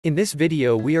In this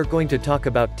video we are going to talk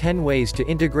about 10 ways to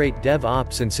integrate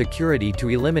DevOps and security to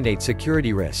eliminate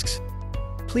security risks.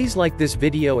 Please like this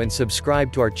video and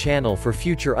subscribe to our channel for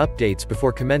future updates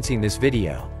before commencing this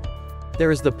video.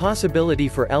 There is the possibility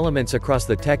for elements across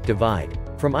the tech divide,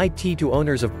 from IT to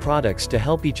owners of products to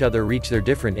help each other reach their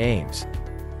different aims.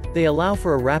 They allow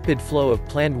for a rapid flow of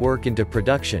planned work into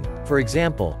production, for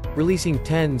example, releasing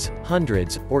tens,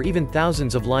 hundreds, or even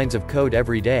thousands of lines of code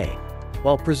every day,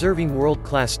 while preserving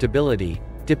world-class stability,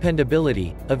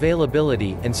 dependability,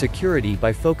 availability, and security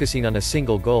by focusing on a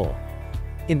single goal.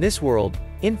 In this world,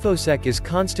 InfoSec is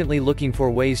constantly looking for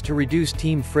ways to reduce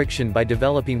team friction by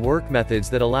developing work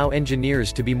methods that allow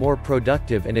engineers to be more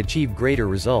productive and achieve greater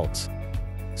results.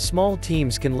 Small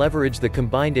teams can leverage the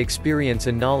combined experience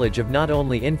and knowledge of not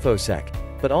only InfoSec,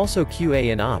 but also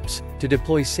QA and Ops, to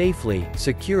deploy safely,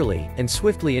 securely, and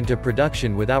swiftly into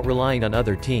production without relying on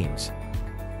other teams.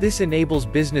 This enables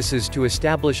businesses to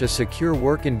establish a secure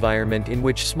work environment in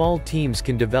which small teams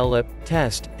can develop,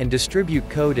 test, and distribute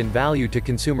code and value to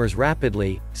consumers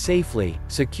rapidly, safely,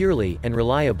 securely, and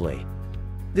reliably.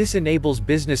 This enables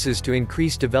businesses to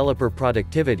increase developer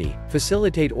productivity,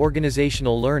 facilitate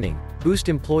organizational learning, boost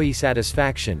employee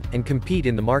satisfaction, and compete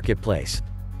in the marketplace.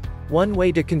 One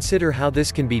way to consider how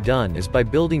this can be done is by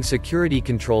building security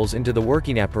controls into the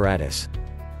working apparatus.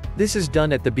 This is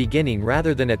done at the beginning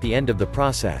rather than at the end of the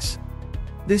process.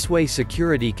 This way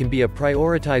security can be a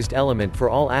prioritized element for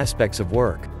all aspects of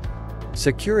work.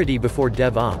 Security before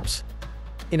DevOps.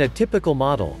 In a typical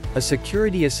model, a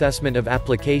security assessment of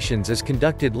applications is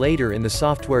conducted later in the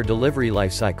software delivery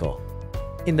lifecycle.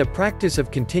 In the practice of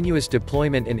continuous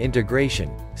deployment and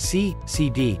integration,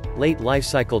 C/CD, late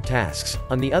lifecycle tasks,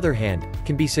 on the other hand,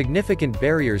 can be significant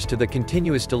barriers to the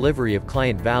continuous delivery of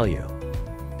client value.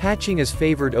 Patching is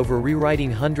favored over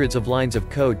rewriting hundreds of lines of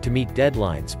code to meet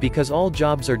deadlines because all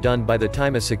jobs are done by the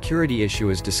time a security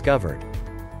issue is discovered.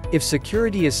 If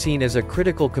security is seen as a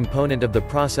critical component of the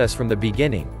process from the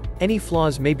beginning, any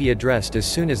flaws may be addressed as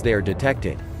soon as they are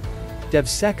detected.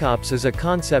 DevSecOps is a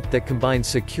concept that combines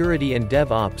security and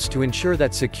DevOps to ensure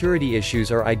that security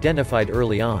issues are identified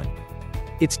early on.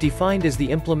 It's defined as the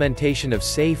implementation of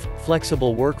safe,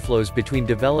 flexible workflows between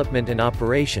development and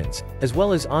operations, as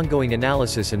well as ongoing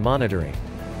analysis and monitoring.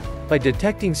 By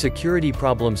detecting security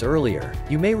problems earlier,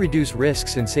 you may reduce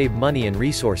risks and save money and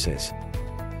resources.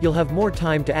 You'll have more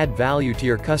time to add value to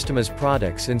your customers'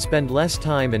 products and spend less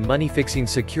time and money fixing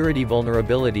security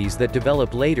vulnerabilities that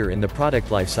develop later in the product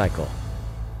lifecycle.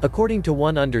 According to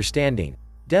one understanding,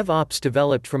 DevOps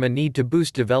developed from a need to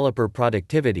boost developer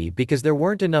productivity because there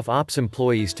weren't enough ops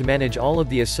employees to manage all of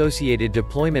the associated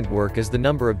deployment work as the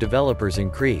number of developers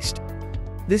increased.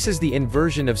 This is the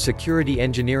inversion of security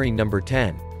engineering number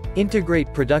 10.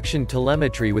 Integrate production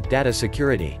telemetry with data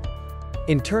security.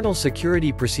 Internal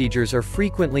security procedures are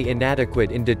frequently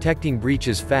inadequate in detecting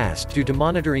breaches fast due to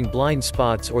monitoring blind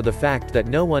spots or the fact that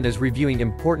no one is reviewing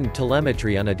important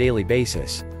telemetry on a daily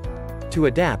basis. To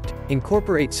adapt,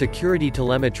 incorporate security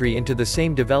telemetry into the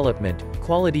same development,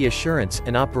 quality assurance,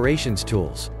 and operations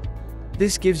tools.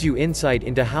 This gives you insight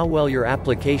into how well your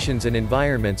applications and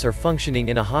environments are functioning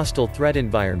in a hostile threat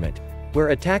environment, where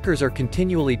attackers are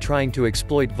continually trying to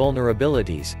exploit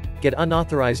vulnerabilities, get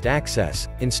unauthorized access,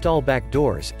 install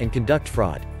backdoors, and conduct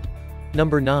fraud.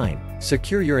 Number 9.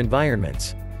 Secure your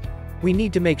environments. We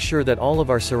need to make sure that all of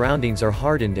our surroundings are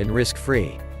hardened and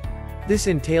risk-free. This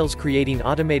entails creating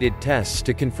automated tests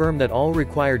to confirm that all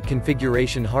required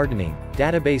configuration hardening,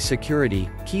 database security,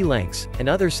 key lengths, and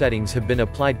other settings have been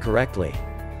applied correctly.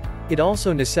 It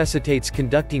also necessitates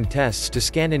conducting tests to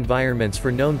scan environments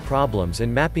for known problems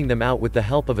and mapping them out with the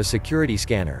help of a security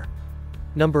scanner.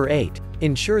 Number 8.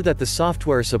 Ensure that the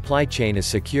software supply chain is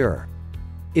secure.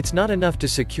 It's not enough to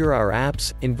secure our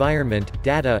apps, environment,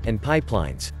 data, and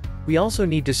pipelines. We also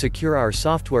need to secure our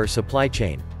software supply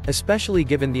chain, especially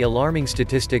given the alarming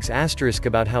statistics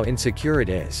about how insecure it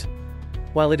is.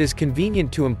 While it is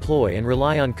convenient to employ and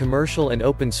rely on commercial and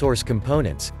open source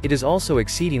components, it is also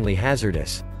exceedingly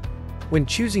hazardous. When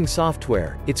choosing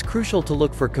software, it's crucial to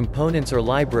look for components or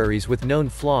libraries with known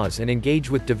flaws and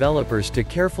engage with developers to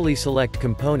carefully select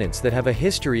components that have a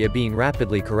history of being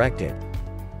rapidly corrected.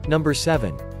 Number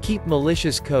 7. Keep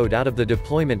malicious code out of the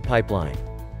deployment pipeline.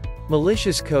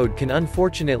 Malicious code can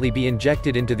unfortunately be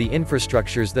injected into the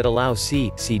infrastructures that allow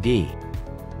C/CD.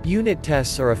 Unit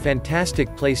tests are a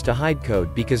fantastic place to hide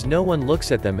code because no one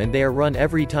looks at them and they are run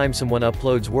every time someone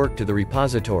uploads work to the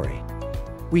repository.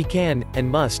 We can, and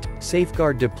must,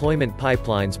 safeguard deployment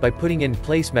pipelines by putting in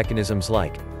place mechanisms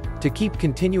like to keep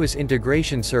continuous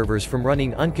integration servers from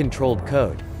running uncontrolled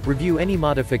code, review any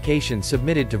modifications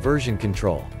submitted to version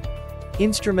control,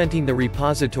 Instrumenting the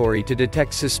repository to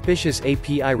detect suspicious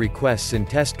API requests in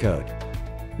test code.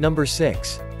 Number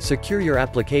 6. Secure your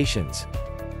applications.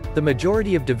 The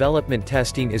majority of development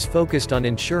testing is focused on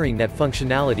ensuring that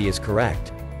functionality is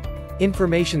correct.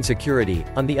 Information security,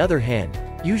 on the other hand,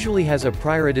 usually has a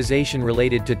prioritization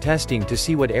related to testing to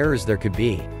see what errors there could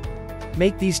be.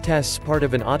 Make these tests part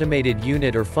of an automated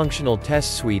unit or functional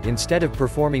test suite instead of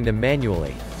performing them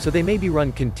manually, so they may be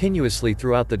run continuously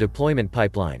throughout the deployment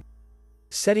pipeline.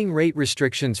 Setting rate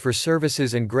restrictions for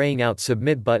services and graying out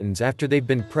submit buttons after they've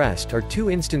been pressed are two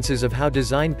instances of how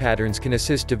design patterns can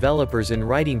assist developers in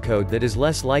writing code that is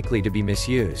less likely to be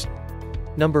misused.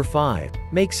 Number 5.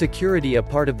 Make security a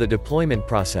part of the deployment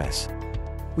process.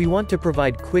 We want to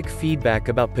provide quick feedback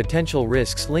about potential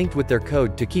risks linked with their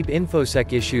code to keep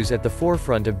InfoSec issues at the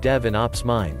forefront of dev and ops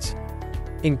minds.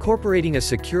 Incorporating a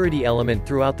security element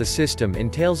throughout the system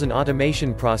entails an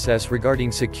automation process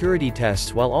regarding security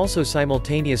tests while also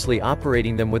simultaneously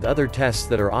operating them with other tests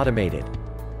that are automated.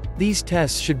 These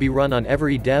tests should be run on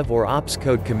every dev or ops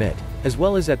code commit, as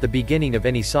well as at the beginning of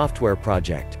any software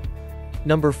project.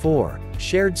 Number 4.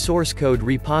 Shared source code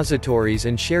repositories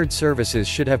and shared services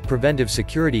should have preventive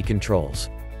security controls.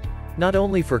 Not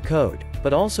only for code,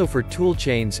 but also for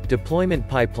toolchains, deployment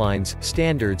pipelines,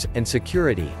 standards, and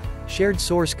security. Shared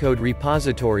source code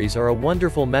repositories are a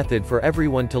wonderful method for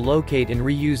everyone to locate and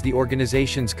reuse the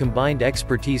organization's combined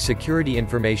expertise. Security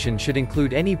information should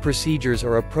include any procedures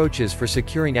or approaches for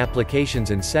securing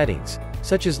applications and settings,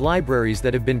 such as libraries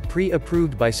that have been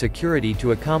pre-approved by security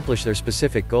to accomplish their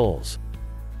specific goals.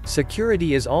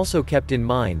 Security is also kept in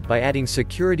mind by adding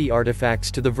security artifacts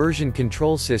to the version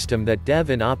control system that dev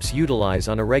and ops utilize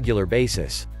on a regular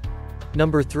basis.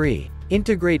 Number 3.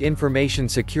 Integrate information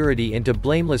security into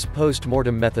blameless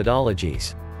post-mortem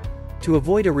methodologies. To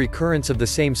avoid a recurrence of the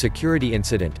same security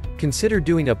incident, consider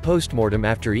doing a post-mortem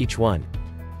after each one.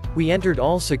 We entered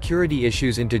all security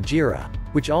issues into Jira,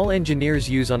 which all engineers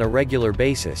use on a regular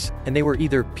basis, and they were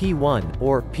either P1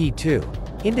 or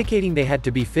P2, indicating they had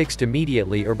to be fixed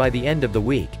immediately or by the end of the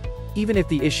week, even if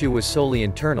the issue was solely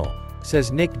internal, says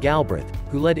Nick Galbraith,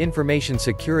 who led information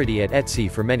security at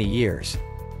Etsy for many years.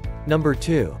 Number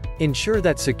 2. Ensure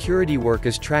that security work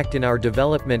is tracked in our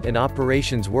development and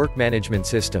operations work management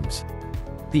systems.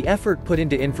 The effort put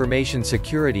into information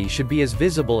security should be as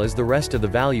visible as the rest of the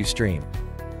value stream.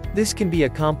 This can be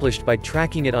accomplished by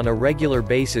tracking it on a regular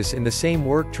basis in the same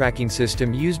work tracking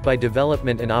system used by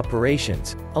development and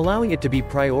operations, allowing it to be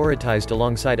prioritized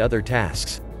alongside other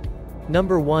tasks.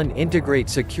 Number 1. Integrate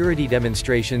security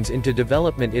demonstrations into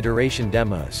development iteration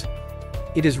demos.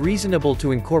 It is reasonable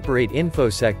to incorporate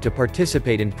InfoSec to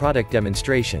participate in product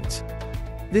demonstrations.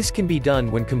 This can be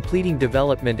done when completing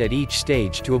development at each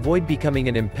stage to avoid becoming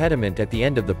an impediment at the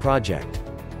end of the project.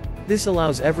 This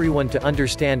allows everyone to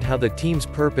understand how the team's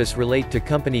purpose relate to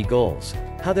company goals,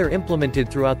 how they're implemented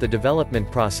throughout the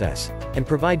development process, and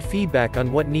provide feedback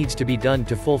on what needs to be done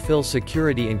to fulfill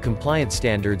security and compliance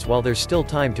standards while there's still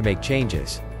time to make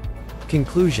changes.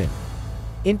 Conclusion.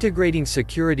 Integrating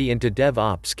security into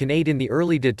DevOps can aid in the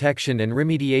early detection and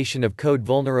remediation of code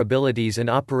vulnerabilities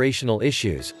and operational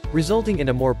issues, resulting in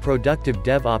a more productive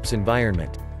DevOps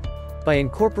environment. By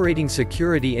incorporating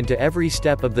security into every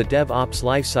step of the DevOps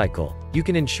lifecycle, you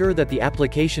can ensure that the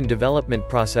application development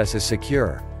process is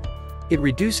secure. It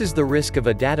reduces the risk of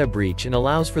a data breach and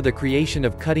allows for the creation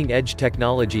of cutting-edge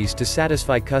technologies to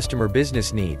satisfy customer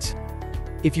business needs.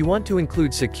 If you want to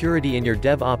include security in your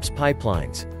DevOps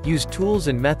pipelines, use tools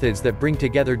and methods that bring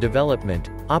together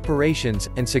development, operations,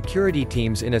 and security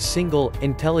teams in a single,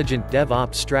 intelligent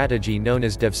DevOps strategy known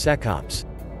as DevSecOps.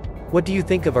 What do you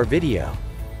think of our video?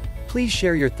 Please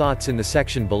share your thoughts in the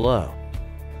section below.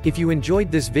 If you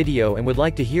enjoyed this video and would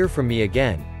like to hear from me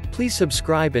again, please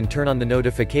subscribe and turn on the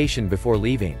notification before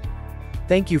leaving.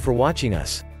 Thank you for watching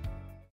us.